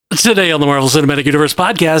Today on the Marvel Cinematic Universe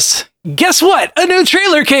podcast, guess what? A new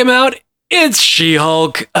trailer came out. It's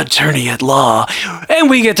She-Hulk, Attorney at Law.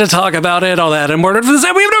 And we get to talk about it, all that, and more. For this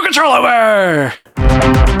that we have no control over.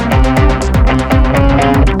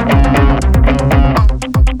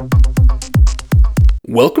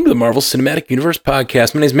 Welcome to the Marvel Cinematic Universe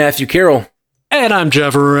podcast. My name is Matthew Carroll. And I'm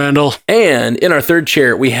Jeff Randall. And in our third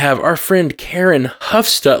chair, we have our friend Karen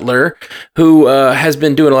Huffstutler, who has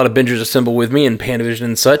been doing a lot of Bingers Assemble with me and Panavision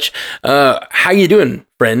and such. How you doing,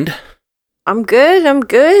 friend? I'm good.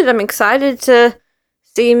 I'm excited to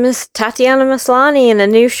see Miss Tatiana Maslany in a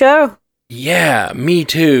new show. Yeah, me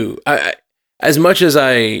too. As much as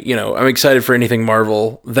I'm excited for anything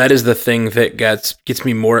Marvel, that is the thing that gets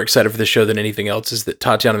me more excited for the show than anything else, is that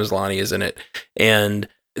Tatiana Maslany is in it. And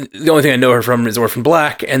the only thing I know her from is Orphan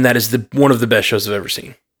Black, and that is one of the best shows I've ever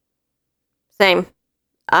seen. Same.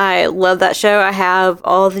 I love that show. I have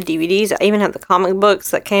all the DVDs. I even have the comic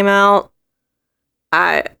books that came out.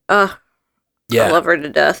 I love her to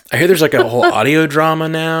death. I hear there's like a whole audio drama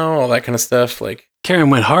now, all that kind of stuff. Like Karen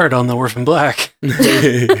went hard on the Orphan Black.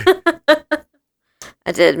 I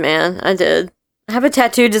did, man. I did. I have a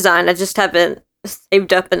tattoo design. I just haven't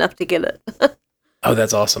saved up enough to get it. Oh,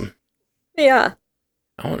 that's awesome. Yeah.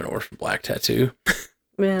 I want an Orphan Black tattoo.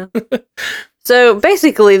 Yeah. So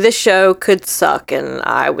basically, this show could suck, and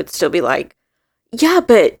I would still be like, yeah,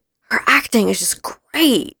 but her acting is just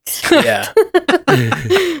great. Yeah.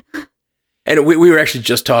 And we were actually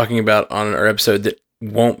just talking about on our episode that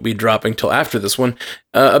won't be dropping till after this one,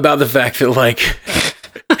 about the fact that, like,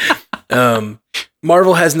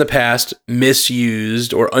 Marvel has in the past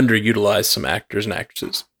misused or underutilized some actors and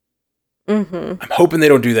actresses. Mm-hmm. I'm hoping they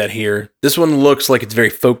don't do that here. This one looks like it's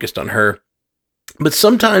very focused on her, but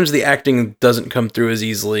sometimes the acting doesn't come through as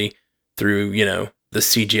easily through, the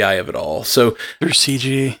CGI of it all. So Through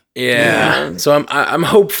CG. Yeah. So I'm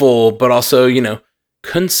hopeful, but also,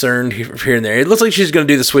 concerned here and there. It looks like she's going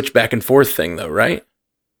to do the switch back and forth thing, though, right?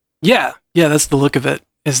 Yeah, that's the look of it,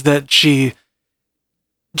 is that she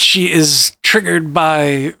is triggered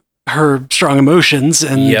by her strong emotions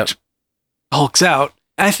and hulks out.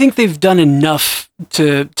 I think they've done enough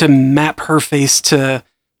to map her face to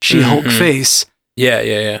She-Hulk face.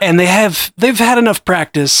 Yeah. And they've had enough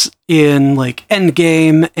practice in like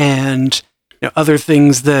Endgame and other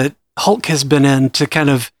things that Hulk has been in to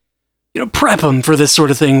kind of prep him for this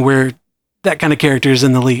sort of thing where that kind of character is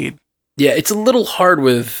in the lead. Yeah, it's a little hard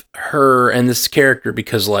with her and this character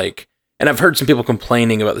because, like, and I've heard some people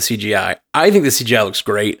complaining about the CGI. I think the CGI looks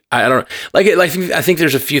great. I don't like it. Like, I think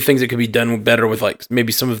there's a few things that could be done better with, like,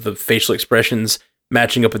 maybe some of the facial expressions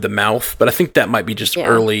matching up with the mouth. But I think that might be just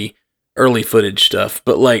early footage stuff.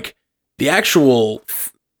 But, like, the actual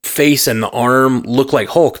face and the arm look like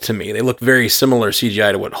Hulk to me. They look very similar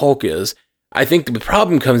CGI to what Hulk is. I think the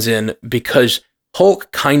problem comes in because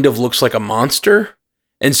Hulk kind of looks like a monster.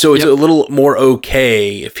 And so it's a little more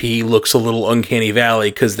okay if he looks a little uncanny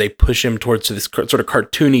valley because they push him towards this sort of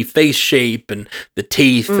cartoony face shape and the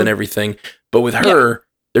teeth and everything. But with her,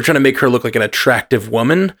 they're trying to make her look like an attractive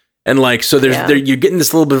woman. And like, so you're getting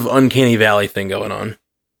this little bit of uncanny valley thing going on.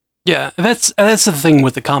 Yeah, that's the thing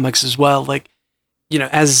with the comics as well. Like,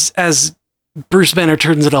 as Bruce Banner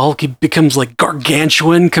turns into Hulk, he becomes like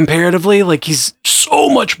gargantuan comparatively. Like, he's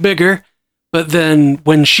so much bigger. But then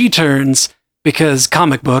when she turns, because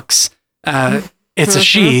comic books, it's a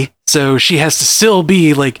she, so she has to still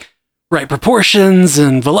be like right proportions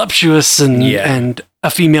and voluptuous and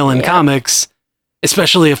a female in comics,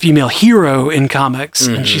 especially a female hero in comics,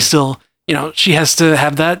 and she still, she has to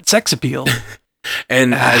have that sex appeal.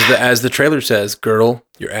 And as the trailer says, girl,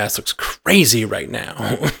 your ass looks crazy right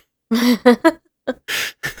now.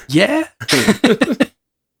 Yeah.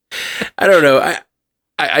 I don't know.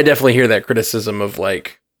 I definitely hear that criticism of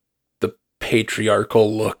like the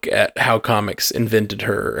patriarchal look at how comics invented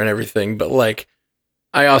her and everything. But like,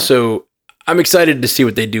 I'm excited to see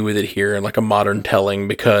what they do with it here in like a modern telling,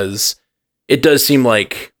 because it does seem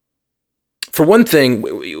like, for one thing,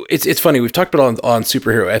 it's funny. We've talked about on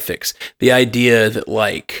superhero ethics, the idea that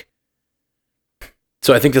like,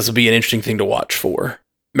 so I think this will be an interesting thing to watch for.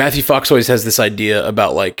 Matthew Fox always has this idea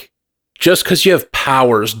about like, just because you have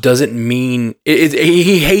powers doesn't mean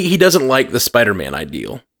he doesn't like the Spider-Man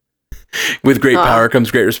ideal. With great power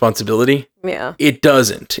comes great responsibility. Yeah. It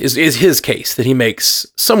doesn't, is his case that he makes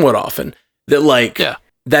somewhat often, that like,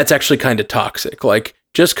 that's actually kind of toxic. Like,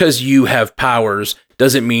 just because you have powers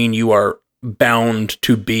doesn't mean you are bound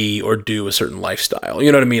to be or do a certain lifestyle.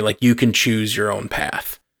 You know what I mean? Like, you can choose your own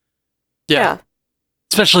path. Yeah.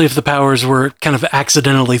 Especially if the powers were kind of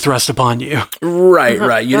accidentally thrust upon you.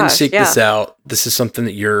 Right. You didn't seek this out. This is something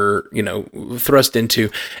that you're, thrust into.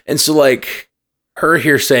 And so, like, her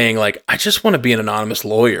here saying, like, I just want to be an anonymous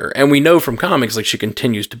lawyer. And we know from comics, like, she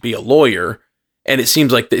continues to be a lawyer. And it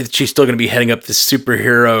seems like she's still going to be heading up this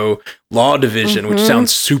superhero law division, which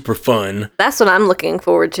sounds super fun. That's what I'm looking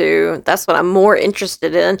forward to. That's what I'm more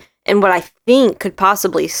interested in. And what I think could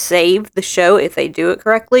possibly save the show if they do it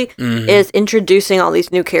correctly is introducing all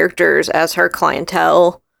these new characters as her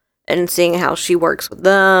clientele and seeing how she works with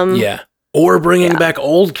them. Yeah. Or bringing back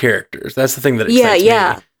old characters. That's the thing that excites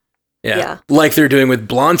me. Yeah. Like they're doing with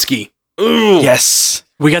Blonsky. Ooh. Yes.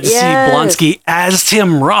 We got to see Blonsky as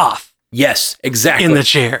Tim Roth. Yes, exactly. In the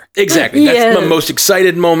chair. Exactly. That's my most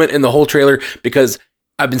excited moment in the whole trailer because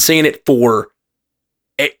I've been saying it for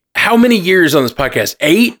how many years on this podcast?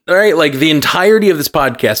 8, right? Like the entirety of this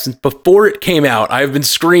podcast, since before it came out, I've been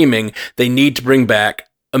screaming they need to bring back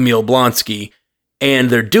Emil Blonsky, and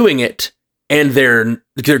they're doing it, and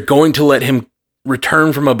they're going to let him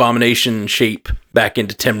return from Abomination shape back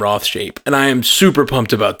into Tim Roth shape, and I am super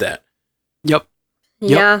pumped about that. Yep.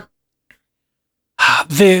 Yeah.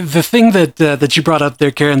 The thing that you brought up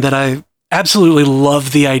there, Karen, that I absolutely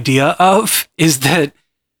love the idea of is that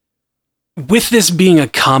with this being a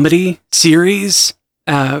comedy series,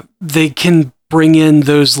 they can bring in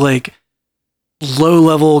those like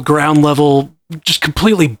low-level, ground-level, just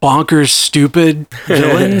completely bonkers, stupid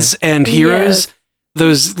villains and heroes. Yes.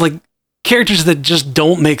 Those like characters that just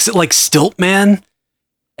don't make sense, like Stiltman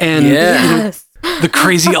and the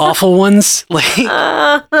crazy, awful ones, like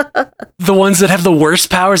the ones that have the worst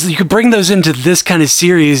powers. You could bring those into this kind of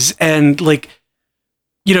series, and like,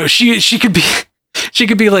 she could be. She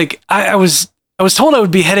could be like, I was told I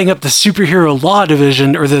would be heading up the superhero law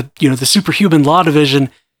division or the superhuman law division,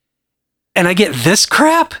 and I get this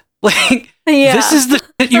crap? Like, this is the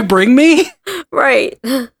shit you bring me? Right.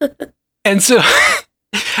 And so,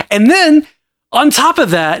 and then on top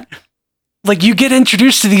of that, like you get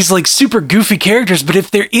introduced to these like super goofy characters, but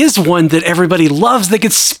if there is one that everybody loves, they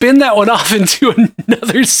could spin that one off into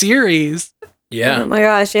another series. Yeah. Oh my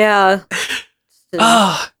gosh, yeah.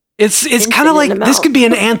 It's kind of like this could be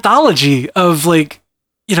an anthology of like,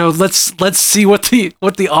 let's see what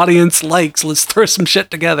the audience likes. Let's throw some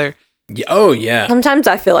shit together. Yeah. Oh yeah. Sometimes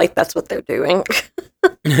I feel like that's what they're doing.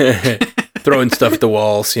 Throwing stuff at the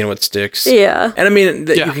wall, seeing what sticks. Yeah. And I mean,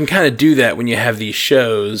 you can kind of do that when you have these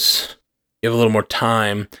shows. You have a little more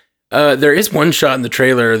time. There is one shot in the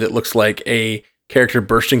trailer that looks like a character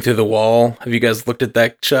bursting through the wall. Have you guys looked at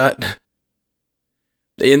that shot?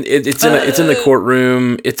 It's in the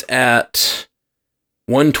courtroom. It's at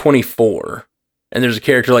 124, and there's a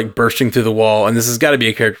character like bursting through the wall. And this has got to be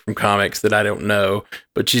a character from comics that I don't know,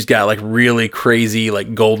 but she's got like really crazy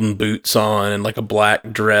like golden boots on and like a black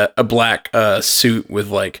suit with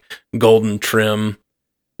like golden trim.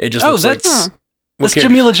 It just looks that's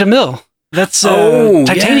Jamila Jamil. That's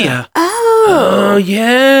Titania. Yeah. Oh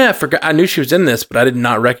yeah, I forgot. I knew she was in this, but I did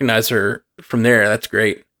not recognize her from there. That's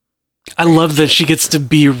great. I love that she gets to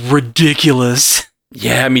be ridiculous.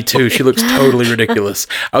 Yeah, me too. She looks totally ridiculous.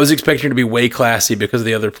 I was expecting her to be way classy because of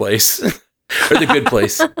The Other Place. Or The Good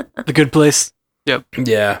Place. The Good Place. Yep.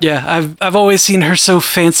 Yeah. Yeah, I've always seen her so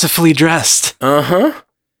fancifully dressed. Uh-huh.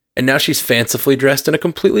 And now she's fancifully dressed in a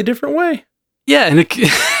completely different way. Yeah,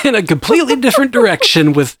 in a completely different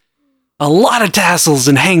direction with a lot of tassels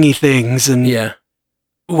and hangy things and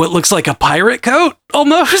what looks like a pirate coat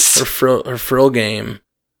almost. Her frill game.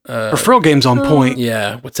 Her frill game's on point.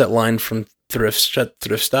 Yeah. What's that line from Thrift Shop?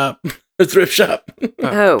 Thrift Shop.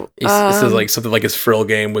 Oh. It says like something like his frill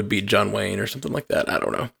game would be John Wayne or something like that. I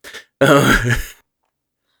don't know.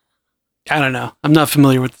 I don't know. I'm not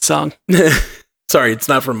familiar with the song. Sorry, it's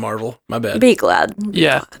not from Marvel. My bad. Be glad.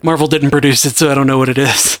 Yeah. Marvel didn't produce it, so I don't know what it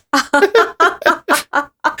is.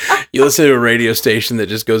 You listen to a radio station that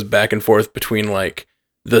just goes back and forth between like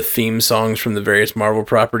the theme songs from the various Marvel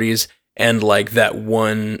properties and like that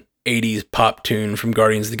one 80s pop tune from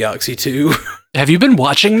Guardians of the Galaxy 2. Have you been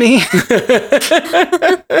watching me?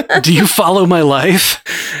 Do you follow my life?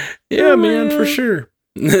 Yeah, man, for sure.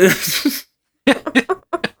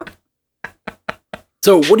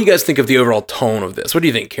 So, what do you guys think of the overall tone of this? What do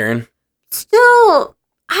you think, Karen? Still,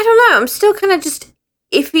 I don't know. I'm still kind of just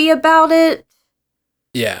iffy about it.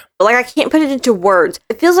 Yeah. Like, I can't put it into words.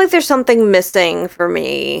 It feels like there's something missing for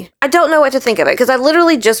me. I don't know what to think of it, because I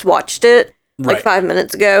literally just watched it, like, 5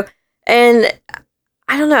 minutes ago. And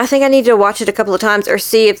I don't know. I think I need to watch it a couple of times or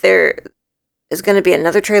see if there is going to be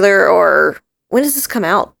another trailer, or when does this come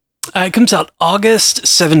out? It comes out August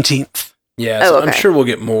 17th. Yeah, so okay. I'm sure we'll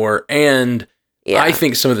get more. And Yeah. I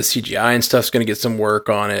think some of the CGI and stuff's going to get some work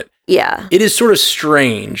on it. Yeah. It is sort of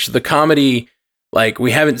strange. The comedy, like,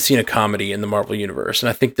 we haven't seen a comedy in the Marvel Universe, and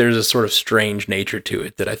I think there's a sort of strange nature to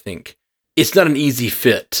it that I think it's not an easy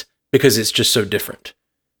fit because it's just so different.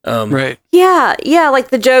 Right. Yeah, like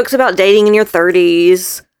the jokes about dating in your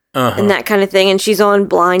 30s and that kind of thing, and she's on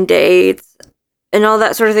blind dates and all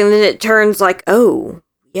that sort of thing. Then it turns like, oh,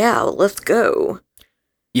 yeah, let's go.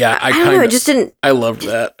 Yeah, I don't know, it just didn't... I loved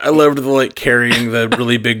that. I loved the, like, carrying the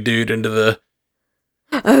really big dude into the...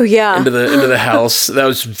 Oh, yeah. Into the house. That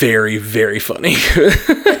was very, very funny.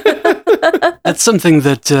 That's something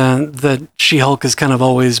that She-Hulk has kind of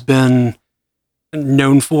always been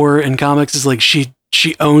known for in comics, is like she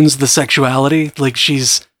owns the sexuality. Like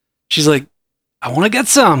she's like, I want to get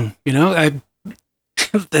some, you know,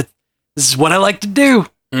 this is what I like to do.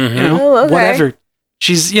 Mm-hmm. You know, okay. whatever.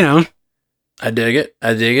 She's, you know, I dig it.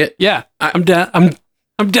 Yeah, I'm down.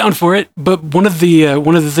 I'm down for it. But one of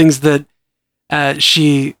the things that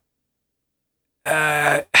she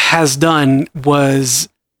has done was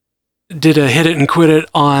did a hit it and quit it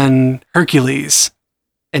on Hercules,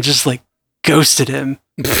 and just like ghosted him.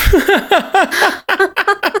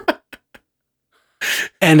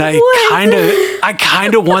 And I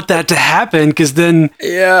kind of want that to happen, because then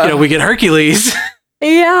you know, we get Hercules.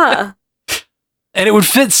 Yeah. And it would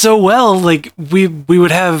fit so well. Like we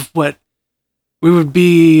would have we would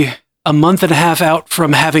be a month and a half out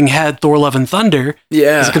from having had Thor: Love and Thunder.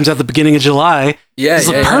 Yeah, it comes out the beginning of July. Yeah, it's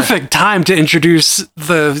the perfect time to introduce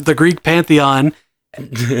the Greek pantheon,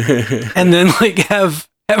 and then like have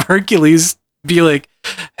Hercules be like,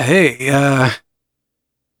 "Hey,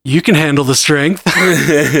 you can handle the strength,"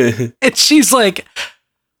 and she's like,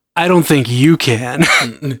 "I don't think you can."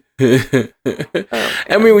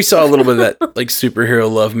 I mean, we saw a little bit of that like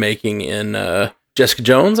superhero love making in Jessica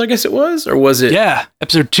Jones, I guess it was, or was it? Yeah,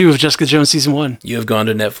 episode 2 of Jessica Jones season 1. You have gone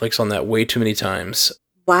to Netflix on that way too many times.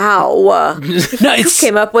 Wow. Nice. Who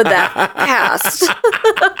came up with that cast?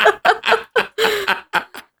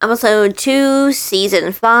 Episode 2,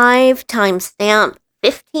 season 5, timestamp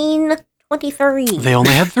 1523. They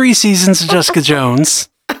only had 3 seasons of Jessica Jones.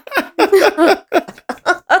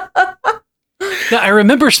 Now, I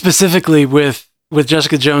remember specifically with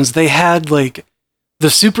Jessica Jones, they had like the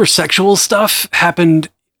super sexual stuff happened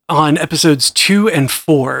on episodes 2 and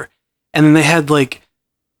 4. And then they had like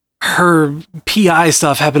her PI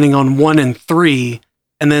stuff happening on 1 and 3.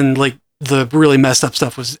 And then like the really messed up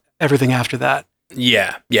stuff was everything after that.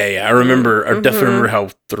 Yeah. I remember, I definitely remember how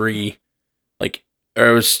 3, like,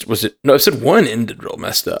 or was it, no, I said 1 ended real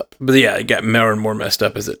messed up. But yeah, it got more and more messed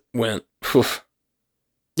up as it went. Oof.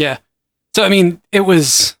 Yeah. So, I mean,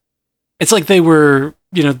 it's like they were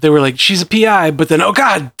like, she's a PI, but then, oh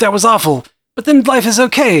God, that was awful. But then life is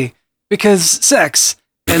okay because sex.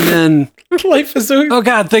 And then life is okay. Oh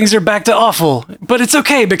God, things are back to awful, but it's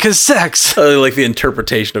okay because sex. I like the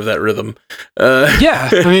interpretation of that rhythm. Yeah.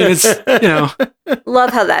 I mean, it's, you know.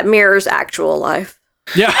 Love how that mirrors actual life.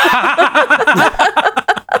 Yeah.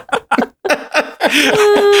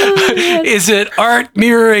 Is it art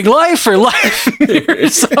mirroring life or life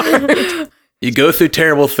mirrors art? You go through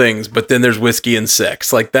terrible things, but then there's whiskey and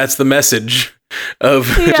sex. Like, that's the message of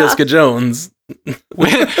Jessica Jones.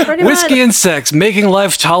 Whiskey and sex, making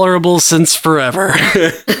life tolerable since forever.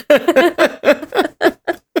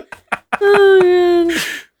 Oh,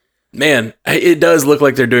 man, it does look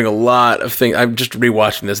like they're doing a lot of things. I'm just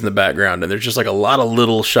rewatching this in the background, and there's just like a lot of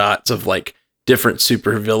little shots of like different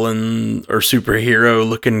supervillain or superhero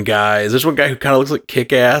looking guys. There's one guy who kind of looks like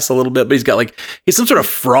Kick-Ass a little bit, but he's some sort of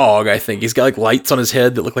frog, I think. He's got like lights on his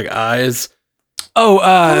head that look like eyes.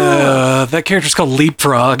 That character's called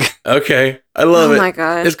Leapfrog. Okay. I love it. Oh my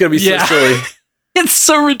god. It's going to be so silly. It's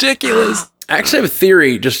so ridiculous. I actually have a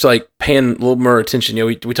theory, just like paying a little more attention. You know,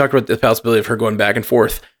 we talked about the possibility of her going back and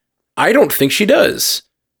forth. I don't think she does.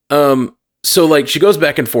 So like she goes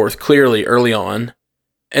back and forth clearly early on,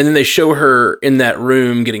 and then they show her in that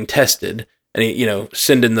room getting tested, and he,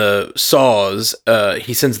 sending the saws.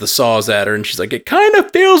 He sends the saws at her, and she's like, "It kind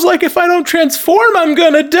of feels like if I don't transform, I'm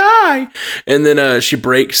gonna die." And then she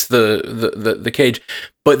breaks the cage,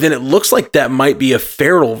 but then it looks like that might be a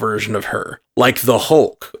feral version of her, like the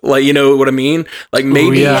Hulk. Like, you know what I mean? Like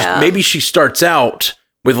maybe she starts out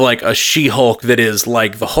with like a She-Hulk that is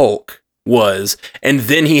like the Hulk was, and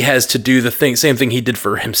then he has to do the same thing he did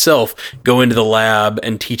for himself, go into the lab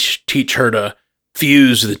and teach her to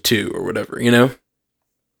fuse the two or whatever,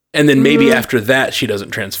 and then maybe after that she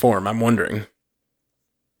doesn't transform. I'm wondering,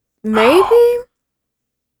 maybe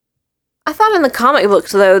I thought in the comic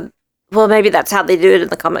books though, well, maybe that's how they do it in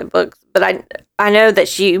the comic books, but I know that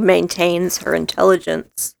she maintains her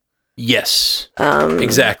intelligence Yes,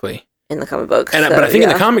 exactly. In the comic books. But I think in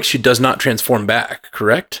the comics, she does not transform back,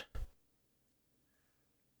 correct?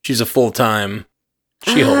 She's a full-time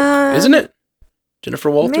She-Hulk, isn't it? Jennifer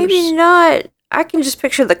Walters? Maybe not. I can just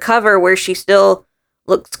picture the cover where she still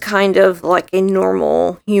looks kind of like a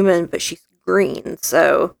normal human, but she's green,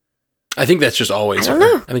 so... I think that's just always her.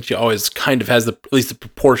 I think she always kind of has at least the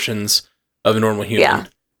proportions of a normal human.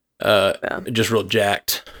 Yeah. Just real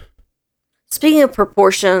jacked. Speaking of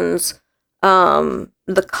proportions,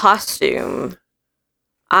 the costume,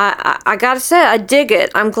 I gotta say, I dig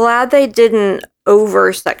it. I'm glad they didn't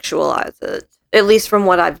over-sexualize it, at least from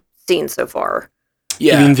what I've seen so far.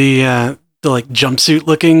 Yeah. You mean the like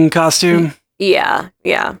jumpsuit-looking costume? Yeah.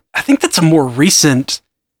 I think that's a more recent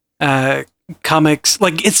comics,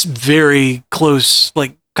 like it's very close,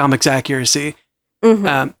 like comics accuracy. Mm-hmm.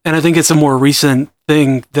 And I think it's a more recent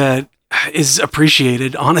thing that is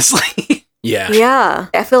appreciated, honestly. Yeah.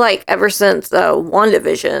 I feel like ever since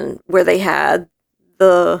WandaVision, where they had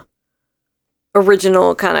the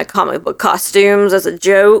original kind of comic book costumes as a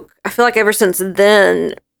joke, I feel like ever since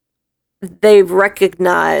then, they've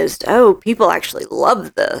recognized, people actually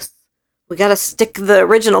love this. We got to stick the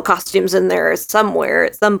original costumes in there somewhere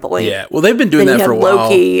at some point. Yeah, well, they've been doing that for a while.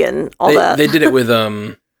 Loki and all that. They did it with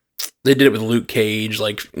Luke Cage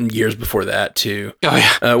like years before that too. Oh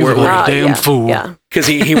yeah, where damn fool. Yeah, because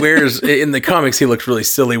he wears in the comics he looks really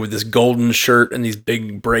silly with this golden shirt and these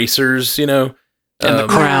big bracers, you know. And the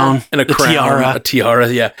crown. And a tiara,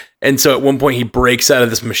 yeah. And so at one point he breaks out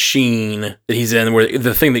of this machine that he's in, where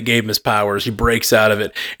the thing that gave him his powers, he breaks out of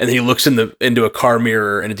it, and then he looks into a car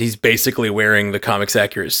mirror, and he's basically wearing the comics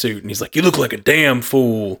accurate suit, and he's like, "You look like a damn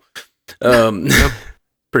fool."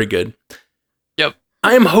 Pretty good. Yep.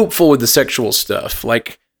 I am hopeful with the sexual stuff.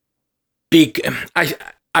 Like,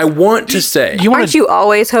 I want to say... Aren't you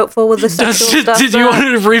always hopeful with the sexual stuff? Did you want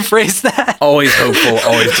to rephrase that? Always hopeful,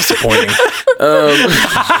 always disappointing.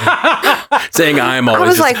 Saying I'm always disappointing. I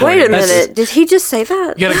was like, wait a minute, did he just say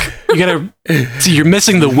that? You gotta see, you're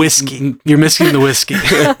missing the whiskey. You're missing the whiskey.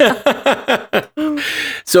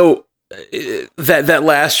 So that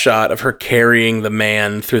last shot of her carrying the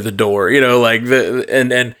man through the door, you know, like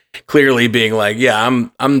and clearly being like, yeah,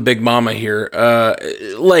 I'm Big Mama here.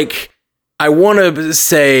 Like, I want to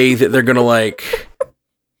say that they're gonna like.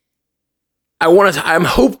 I'm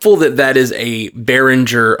hopeful that is a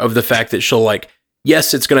Behringer of the fact that she'll like.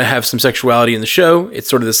 Yes, it's gonna have some sexuality in the show. It's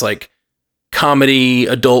sort of this like comedy,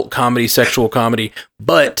 adult comedy, sexual comedy,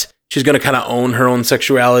 but she's gonna kind of own her own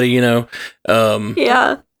sexuality, you know.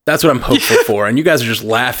 Yeah. That's what I'm hopeful for, and you guys are just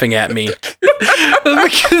laughing at me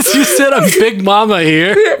because you said I'm Big Mama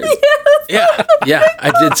here. Yes. Yeah,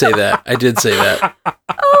 I did say that.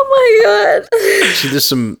 Oh my god! There's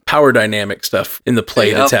some power dynamic stuff in the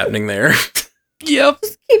play that's happening there. Yep,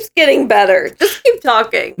 just keeps getting better. Just keep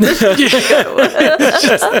talking. Just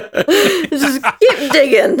keep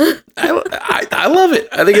digging. I love it.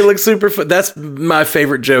 I think it looks super fun. That's my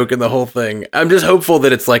favorite joke in the whole thing. I'm just hopeful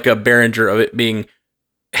that it's like a Behringer of it being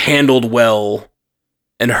handled well,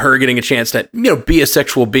 and her getting a chance to, you know, be a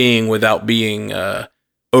sexual being without being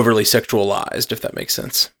overly sexualized, if that makes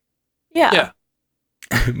sense. Yeah.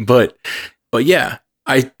 But yeah,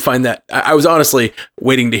 I find that I was honestly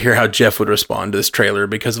waiting to hear how Jeff would respond to this trailer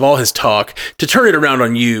because of all his talk. To turn it around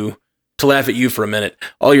on you, to laugh at you for a minute,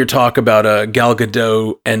 all your talk about Gal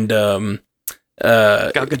Gadot and Gal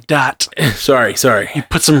Gadot. Sorry. You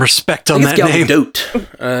put some respect on that Gal name. Gadot.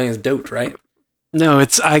 I think it's Dote, right? No,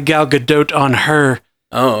 it's I Gal Gadot on her.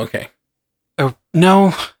 Oh, okay. Oh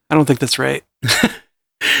no, I don't think that's right.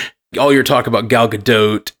 All your talk about Gal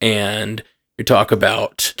Gadot and your talk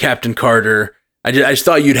about Captain Carter. I just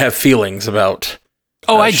thought you'd have feelings about.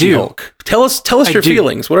 I She-Hulk. do. Tell us your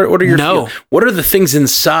feelings. What are your feelings? What are the things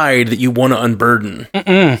inside that you want to unburden?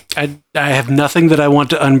 I have nothing that I want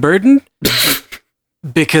to unburden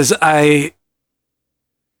because I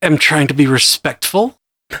am trying to be respectful.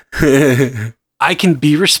 I can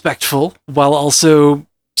be respectful while also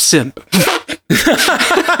simp.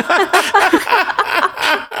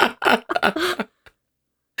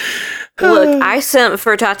 Look, I simp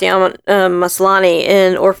for Tatiana Maslany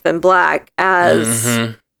in Orphan Black as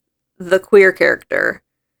the queer character.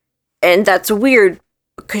 And that's weird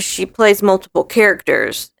because she plays multiple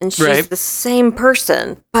characters and she's the same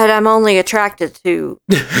person, but I'm only attracted to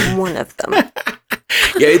one of them.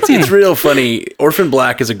 Yeah, it's real funny. Orphan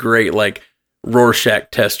Black is a great like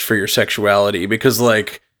Rorschach test for your sexuality because your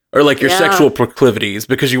sexual proclivities,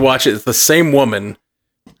 because you watch it, it's the same woman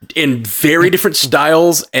in very different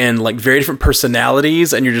styles and like very different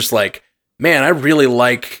personalities, and you're just like, man,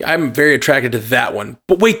 I'm very attracted to that one.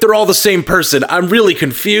 But wait, they're all the same person. I'm really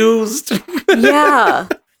confused. Yeah.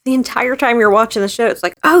 The entire time you're watching the show, it's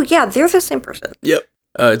like, oh yeah, they're the same person. Yep.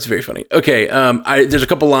 It's very funny. Okay, there's a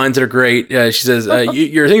couple lines that are great. She says,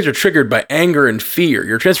 your things are triggered by anger and fear.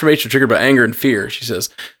 Your transformation is triggered by anger and fear. She says,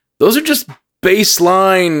 those are just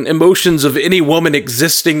baseline emotions of any woman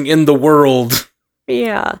existing in the world.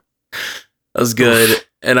 Yeah. That was good.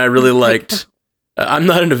 And I really liked, I'm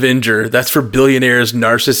not an Avenger. That's for billionaires,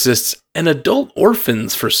 narcissists, and adult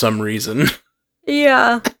orphans for some reason.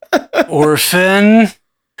 Yeah. Orphan.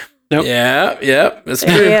 Nope. Yeah, that's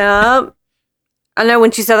true. Yeah. I know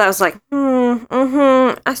when she said that, I was like,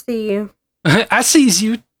 I see you. I sees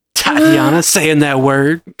you, Tatiana, saying that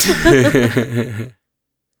word.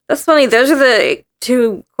 That's funny. Those are the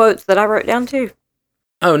 2 quotes that I wrote down too.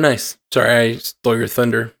 Oh, nice. Sorry, I stole your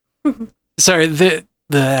thunder. Sorry, so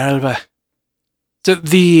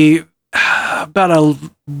about a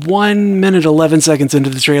 1 minute 11 seconds into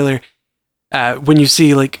the trailer, when you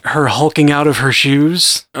see like her hulking out of her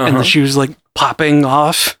shoes and the shoes like popping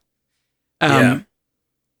off.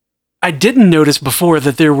 I didn't notice before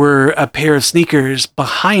that there were a pair of sneakers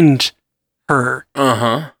behind her.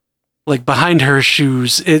 Like behind her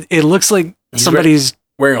shoes. It looks like somebody's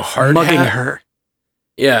wearing a hard mugging hat? her.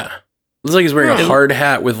 Yeah. Looks like he's wearing a hard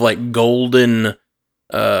hat with like golden,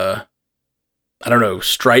 I don't know,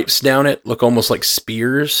 stripes down it. Look almost like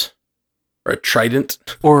spears or a trident.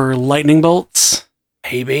 Or lightning bolts.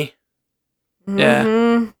 Maybe. Yeah.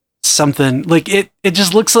 Mm-hmm. Something. Like it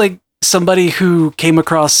just looks like somebody who came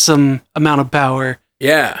across some amount of power.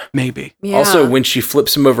 Yeah. Maybe. Yeah. Also, when she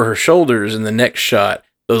flips him over her shoulders in the next shot,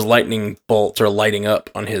 those lightning bolts are lighting up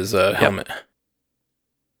on his helmet.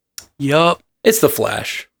 Yup. It's the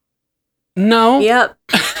Flash. No. Yep.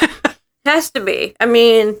 Has to be. I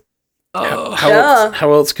mean,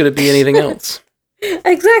 How else could it be anything else?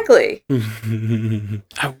 exactly.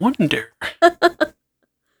 I wonder.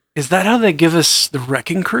 Is that how they give us the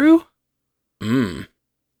Wrecking Crew?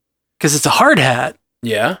 Because it's a hard hat.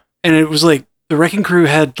 Yeah. And it was like, the Wrecking Crew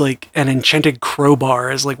had like an enchanted crowbar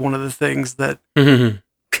as like one of the things that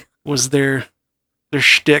was their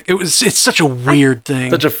shtick. It's such a weird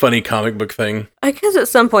thing. Such a funny comic book thing. I guess at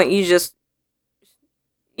some point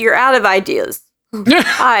you're out of ideas.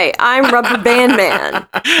 Hi, I'm Rubber Band Man.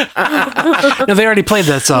 No, they already played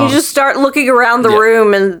that song. You just start looking around the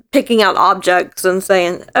room and picking out objects and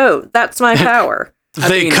saying, oh, that's my power.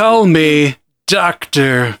 They call me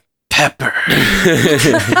Dr. Pepper.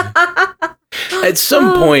 At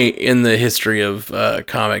some point in the history of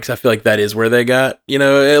comics, I feel like that is where they got,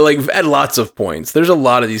 like at lots of points. There's a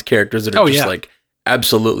lot of these characters that are like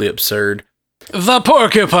absolutely absurd. The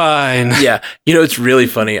Porcupine. Yeah. It's really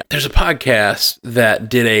funny. There's a podcast that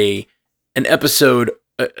did an episode,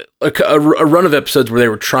 a run of episodes where they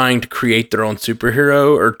were trying to create their own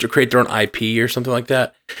superhero or to create their own IP or something like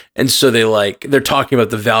that. And so they're talking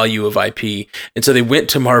about the value of IP. And so they went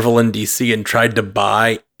to Marvel and DC and tried to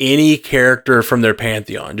buy any character from their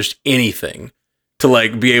pantheon, just anything, to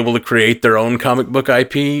like be able to create their own comic book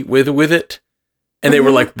IP with it. And they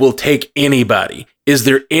were like, we'll take anybody. Is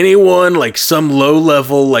there anyone like some low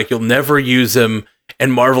level, like you'll never use him?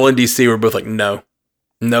 And Marvel and DC were both like, no,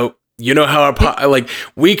 nope. You know how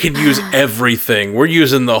we could use everything. We're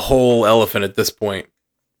using the whole elephant at this point.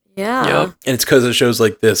 Yeah. Yep. And it's because of shows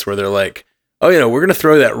like this where they're like, oh, we're going to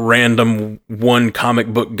throw that random one comic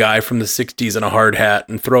book guy from the 60s in a hard hat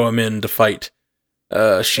and throw him in to fight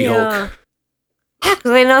She-Hulk. Yeah,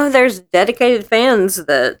 because they know there's dedicated fans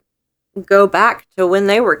that go back to when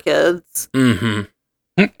they were kids. Mm-hmm.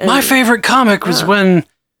 My favorite comic was when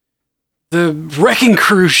the Wrecking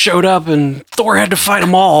Crew showed up and Thor had to fight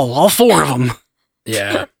them all 4 of them.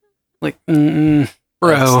 Yeah. Like, bro.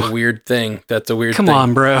 That's a weird thing. Come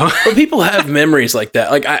on, bro. But people have memories like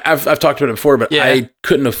that. Like I've talked about it before, but I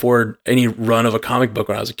couldn't afford any run of a comic book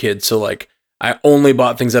when I was a kid. So like I only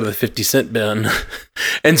bought things out of the 50-cent bin.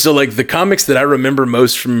 And so like the comics that I remember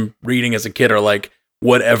most from reading as a kid are like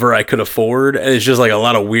whatever I could afford. And it's just like a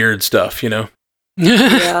lot of weird stuff, Yeah.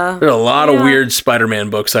 There are a lot of weird Spider-Man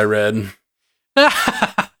books I read.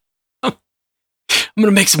 I'm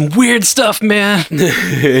gonna make some weird stuff, man.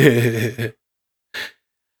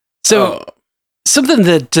 So something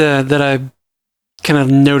that I kind of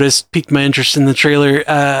noticed piqued my interest in the trailer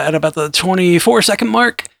at about the 24-second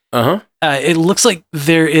mark. It looks like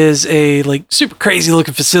there is a like super crazy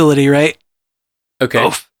looking facility, right?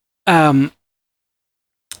 Okay.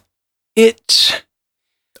 It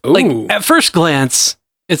like at first glance,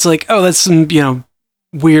 it's like, oh, that's some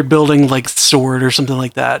weird building like Sword or something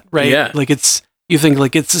like that, right? Yeah. Like you think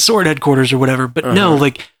like it's the Sword headquarters or whatever, but no,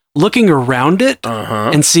 like looking around it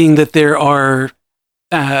and seeing that there are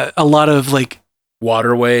a lot of like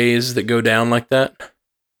waterways that go down like that.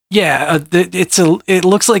 Yeah, it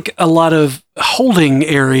looks like a lot of holding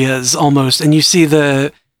areas almost, and you see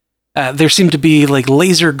there seem to be like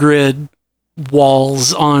laser grid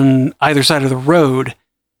walls on either side of the road.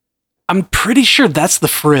 I'm pretty sure that's the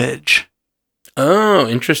fridge. Oh,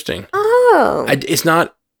 interesting. Oh. It's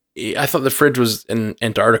not. I thought the fridge was in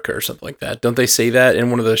Antarctica or something like that. Don't they say that in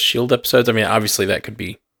one of the S.H.I.E.L.D. episodes? I mean, obviously that could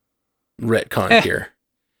be retconned here.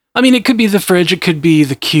 I mean, it could be the fridge. It could be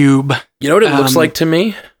the cube. You know what it looks like to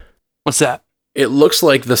me? What's that? It looks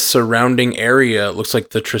like the surrounding area looks like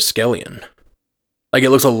the Triskelion. Like, it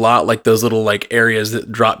looks a lot like those little, like, areas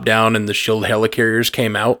that dropped down and the S.H.I.E.L.D. helicarriers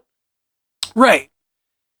came out. Right.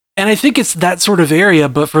 And I think it's that sort of area,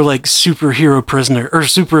 but for, like, superhero prisoner or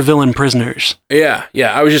supervillain prisoners. Yeah.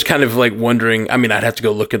 I was just kind of, like, wondering. I mean, I'd have to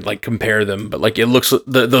go look and, like, compare them. But, like, it looks,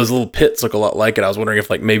 those little pits look a lot like it. I was wondering if,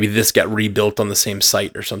 like, maybe this got rebuilt on the same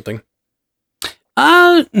site or something.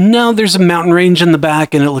 No, there's a mountain range in the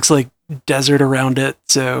back, and it looks like desert around it,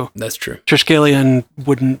 so... That's true. Triskelion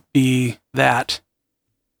wouldn't be that.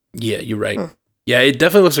 Yeah, you're right. Yeah, it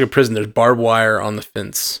definitely looks like a prison. There's barbed wire on the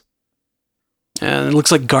fence. And it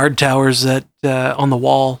looks like guard towers that on the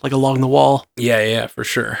wall, like along the wall. Yeah, for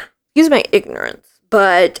sure. Excuse my ignorance,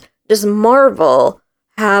 but does Marvel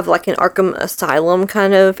have like an Arkham Asylum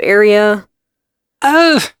kind of area?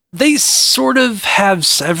 They sort of have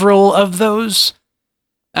several of those.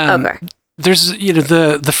 Okay. There's,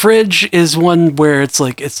 the fridge is one where it's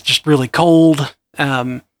like, it's just really cold.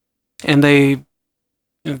 And they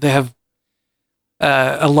have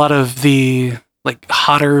a lot of the like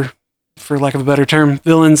hotter, for lack of a better term,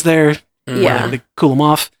 villains there. Yeah. They cool them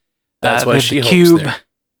off. That's why she cube.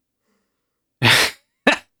 There.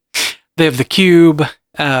 They have the cube,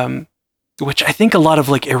 which I think a lot of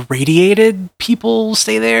like irradiated people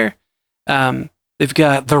stay there. They've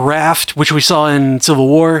got the raft, which we saw in Civil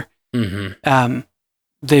War. Mm-hmm.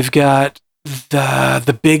 They've got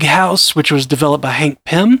the big house, which was developed by Hank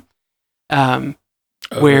Pym.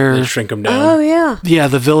 Where they shrink them down. Oh yeah. Yeah,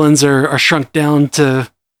 the villains are shrunk down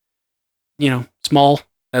to, small.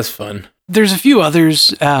 That's fun. There's a few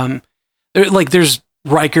others. There's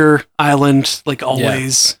Riker Island, like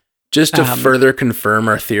always. Yeah. Just to further confirm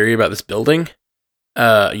our theory about this building,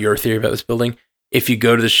 your theory about this building, if you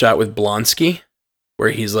go to the shot with Blonsky, where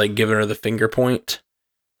he's like giving her the finger point,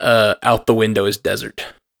 out the window is desert.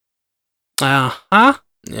 Uh-huh.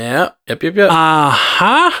 Yeah. Yep.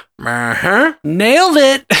 Uh-huh. Nailed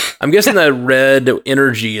it. I'm guessing that red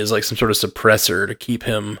energy is like some sort of suppressor to keep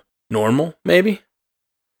him normal, maybe?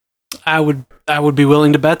 I would be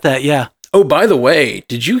willing to bet that, yeah. Oh, by the way,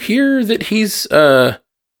 did you hear that he's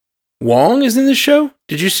Wong is in the show?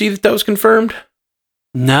 Did you see that was confirmed?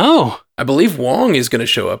 No. I believe Wong is going to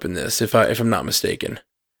show up in this, if I'm not mistaken.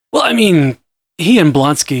 Well, I mean, he and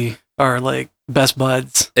Blonsky are like best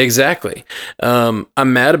buds. Exactly. I'm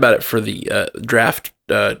mad about it for the draft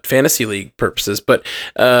fantasy league purposes, but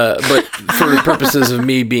for the purposes of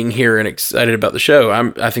me being here and excited about the show,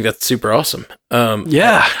 I think that's super awesome.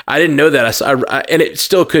 Yeah, I didn't know that. And it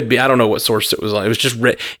still could be. I don't know what source it was on. It was just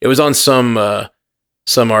it was on some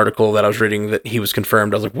article that I was reading that he was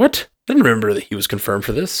confirmed. I was like, what? I didn't remember that he was confirmed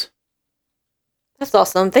for this. That's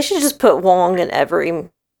awesome. They should just put Wong in every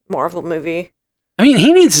Marvel movie. I mean,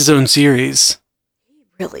 he needs his own series. He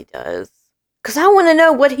really does. Because I want to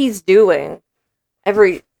know what he's doing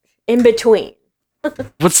in between.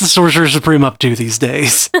 What's the Sorcerer Supreme up to these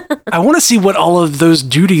days? I want to see what all of those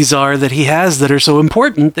duties are that he has that are so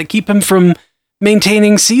important that keep him from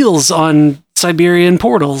maintaining seals on Siberian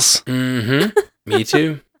portals. Mm-hmm. Me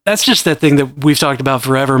too. That's just that thing that we've talked about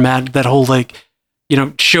forever, Matt. That whole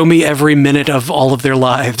show me every minute of all of their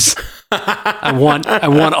lives. I want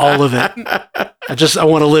all of it. I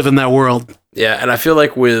want to live in that world. Yeah, and I feel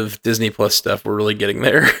like with Disney Plus stuff, we're really getting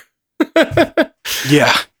there.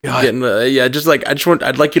 Yeah.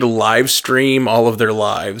 I'd like you to live stream all of their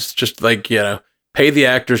lives. Just like, pay the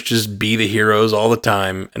actors, just be the heroes all the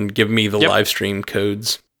time and give me the live stream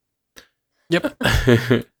codes. Yep.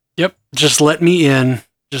 Yep. Just let me in.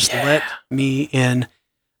 Let me in.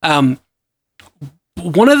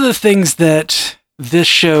 One of the things that this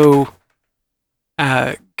show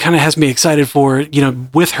kind of has me excited for,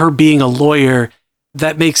 with her being a lawyer,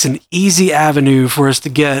 that makes an easy avenue for us to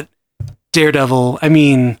get Daredevil. I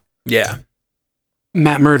mean,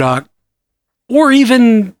 Matt Murdock, or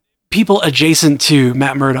even people adjacent to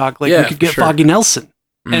Matt Murdock. Like we could get Foggy Nelson.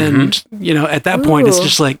 Mm-hmm. And, at that point, it's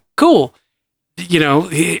just like, cool.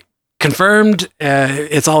 Confirmed.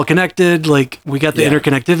 It's all connected. Like we got the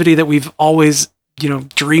interconnectivity that we've always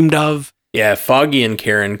dreamed of. Yeah, if Foggy and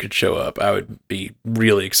Karen could show up, I would be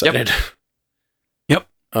really excited. Yep.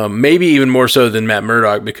 Maybe even more so than Matt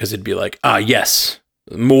Murdock, because it'd be like, yes,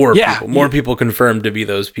 more people confirmed to be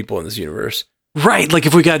those people in this universe. Right, like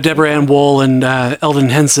if we got Deborah Ann Woll and Eldon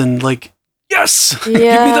Henson, like, yes, Yeah.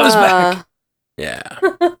 give me those back. Yeah,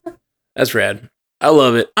 that's rad. I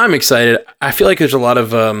love it. I'm excited. I feel like there's a lot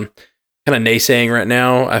of kind of naysaying right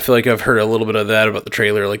now. I feel like I've heard a little bit of that about the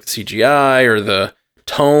trailer, like the CGI or the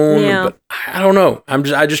tone, but I don't know.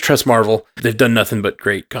 I just trust Marvel. They've done nothing but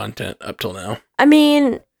great content up till now. I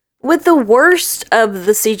mean, with the worst of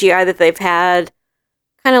the CGI that they've had,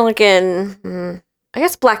 kind of like in, I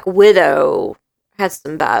guess Black Widow has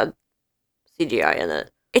some bad CGI in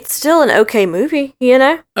it. It's still an okay movie,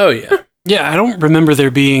 Oh yeah. Yeah, I don't remember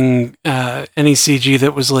there being any CG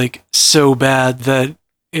that was like so bad that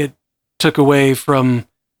it took away from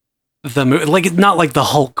the movie. Like, not like the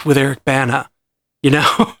Hulk with Eric Bana,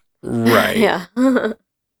 Right. Yeah.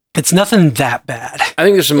 It's nothing that bad. I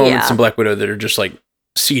think there's some moments in Black Widow that are just like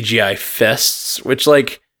CGI fests, which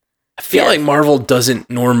like I feel like Marvel doesn't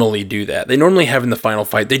normally do that. They normally have in the final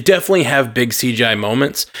fight. They definitely have big CGI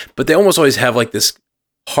moments, but they almost always have like this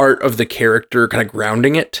heart of the character kind of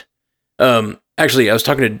grounding it. Actually, I was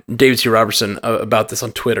talking to David C. Robertson about this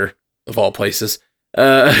on Twitter, of all places. He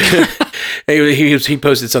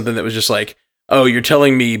posted something that was just like, oh, you're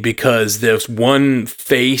telling me because there's one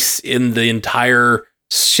face in the entire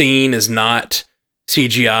scene is not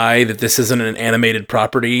CGI, that this isn't an animated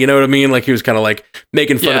property. You know what I mean? Like, he was kind of like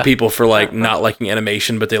making fun of people for like not liking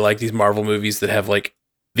animation, but they like these Marvel movies that have like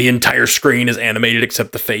the entire screen is animated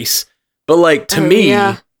except the face. But like, to me,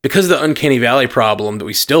 because of the Uncanny Valley problem that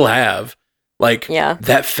we still have, like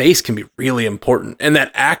that face can be really important, and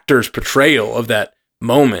that actor's portrayal of that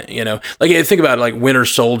moment, like think about it, like Winter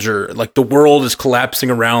Soldier, like the world is collapsing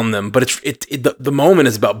around them, but the moment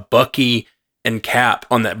is about Bucky and Cap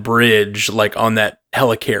on that bridge, like on that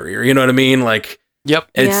helicarrier, you know what I mean? Like,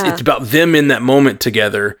 it's about them in that moment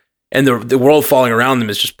together, and the world falling around them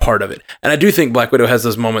is just part of it. And I do think Black Widow has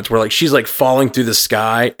those moments where like she's like falling through the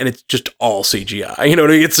sky and it's just all CGI, you know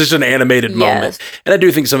what I mean? It's just an animated moment. And I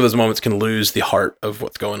do think some of those moments can lose the heart of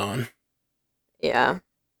what's going on. Yeah,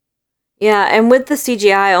 and with the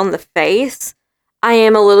CGI on the face, I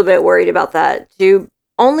am a little bit worried about that too,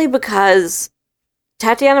 only because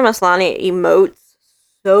Tatiana Maslany emotes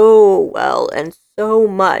so well and so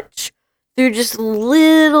much through just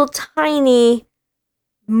little tiny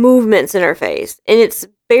movements in her face, and it's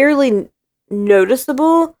barely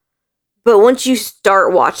noticeable, but once you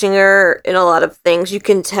start watching her in a lot of things, you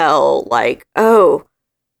can tell, like, oh,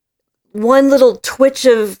 one little twitch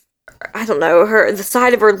of, I don't know, the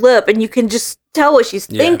side of her lip, and you can just tell what she's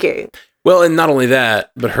thinking. Well, and not only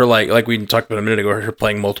that, but her like we talked about a minute ago, her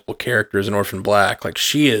playing multiple characters in Orphan Black, like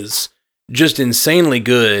she is just insanely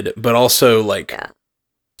good, but also like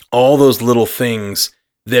all those little things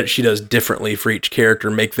that she does differently for each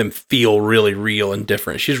character make them feel really real and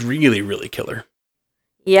different. She's really, really killer.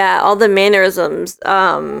 Yeah, all the mannerisms.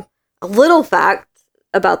 A little fact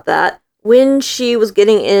about that, when she was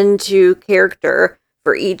getting into character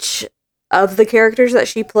for each of the characters that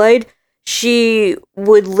she played, she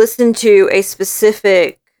would listen to a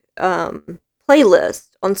specific playlist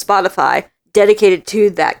on Spotify dedicated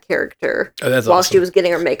to that character while awesome. She was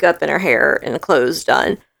getting her makeup and her hair and clothes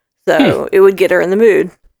done. So it would get her in the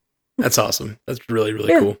mood. That's awesome. That's really,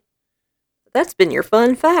 really cool. That's been your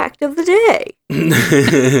fun fact of the day.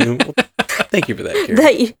 Well, thank you for that, Karen.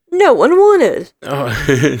 That no one wanted.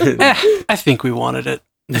 I think we wanted it.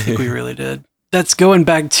 I think we really did. That's going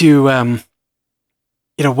back to,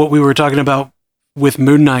 what we were talking about with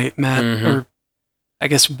Moon Knight, Matt, or I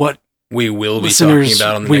guess what we will be talking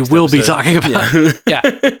about on the next will episode. be talking about. Yeah.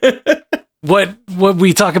 What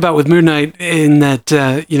we talk about with Moon Knight in that,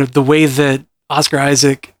 the way that Oscar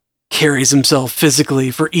Isaac carries himself physically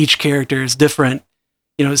for each character is different.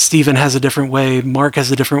 Steven has a different way. Mark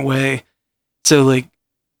has a different way. So like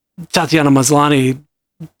Tatiana Maslany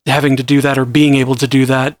having to do that or being able to do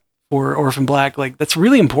that for Orphan Black, like that's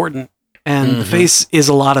really important. And the face is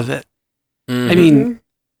a lot of it. I mean,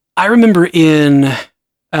 I remember in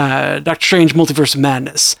Doctor Strange Multiverse of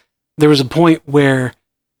Madness, there was a point where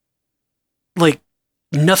like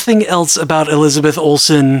nothing else about Elizabeth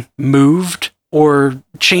Olsen moved or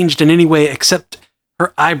changed in any way except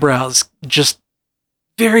her eyebrows just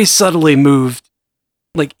very subtly moved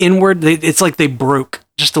like inward. It's like they broke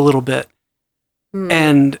just a little bit.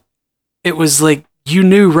 And it was like, you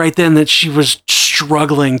knew right then that she was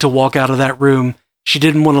struggling to walk out of that room. She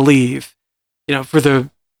didn't want to leave, for the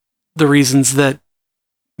reasons that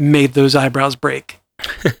made those eyebrows break.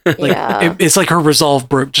 Yeah. It's like her resolve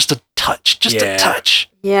broke just a touch. A touch.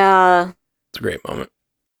 Yeah. It's a great moment.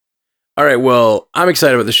 All right, well, I'm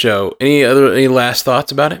excited about the show. Any last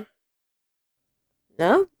thoughts about it?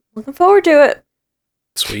 No, looking forward to it.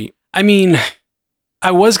 Sweet. I mean,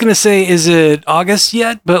 I was gonna say, is it August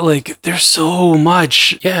yet? But like, there's so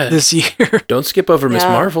much this year. Don't skip over Miss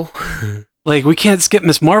Marvel. Like, we can't skip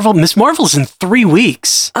Miss Marvel. Miss Marvel's in 3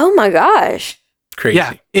 weeks. Oh my gosh. Crazy.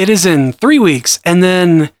 Yeah, it is in 3 weeks. And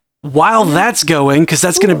then while that's going, because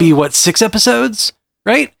that's going to be, 6 episodes,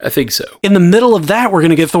 right? I think so. In the middle of that, we're going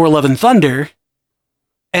to get Thor Love and Thunder.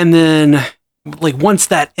 And then, like, once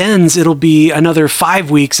that ends, it'll be another 5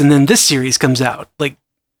 weeks, and then this series comes out. Like,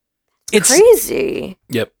 it's crazy.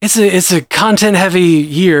 Yep. It's a content-heavy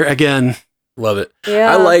year again. Love it.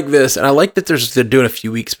 Yeah. I like this, and I like that they're doing a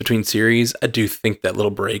few weeks between series. I do think that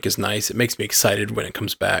little break is nice. It makes me excited when it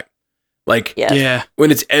comes back. Like,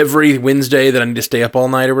 when it's every Wednesday that I need to stay up all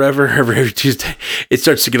night or whatever, every Tuesday, it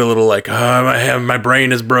starts to get a little like, my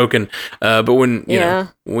brain is broken. But when you know,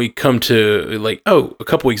 when we come to like, a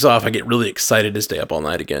couple weeks off, I get really excited to stay up all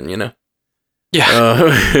night again. You know?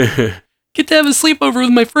 Yeah. Get to have a sleepover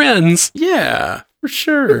with my friends. Yeah, for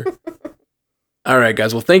sure. All right,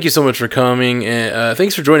 guys. Well, thank you so much for coming. And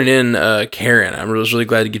thanks for joining in, Karen. I'm really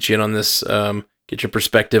glad to get you in on this, get your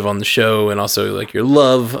perspective on the show, and also like your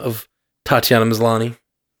love of Tatiana Maslany.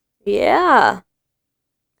 Yeah.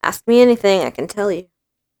 Ask me anything, I can tell you.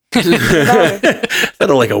 That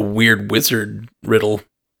like a weird wizard riddle.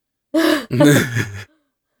 I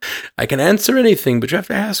can answer anything, but you have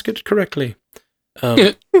to ask it correctly.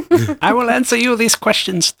 I will answer you these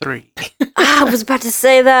questions 3. I was about to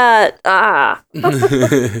say that. All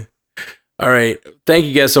right. Thank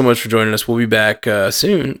you guys so much for joining us. We'll be back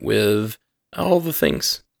soon with all the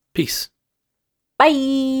things. Peace.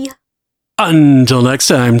 Bye. Until next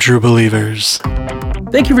time, true believers.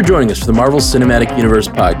 Thank you for joining us for the Marvel Cinematic Universe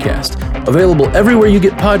podcast. Available everywhere you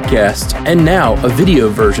get podcasts, and now a video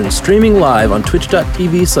version streaming live on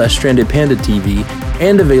twitch.tv/strandedpandatv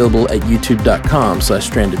and available at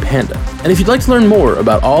youtube.com/strandedpanda. And if you'd like to learn more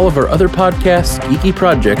about all of our other podcasts, geeky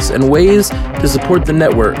projects, and ways to support the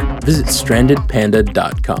network, visit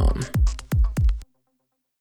strandedpanda.com.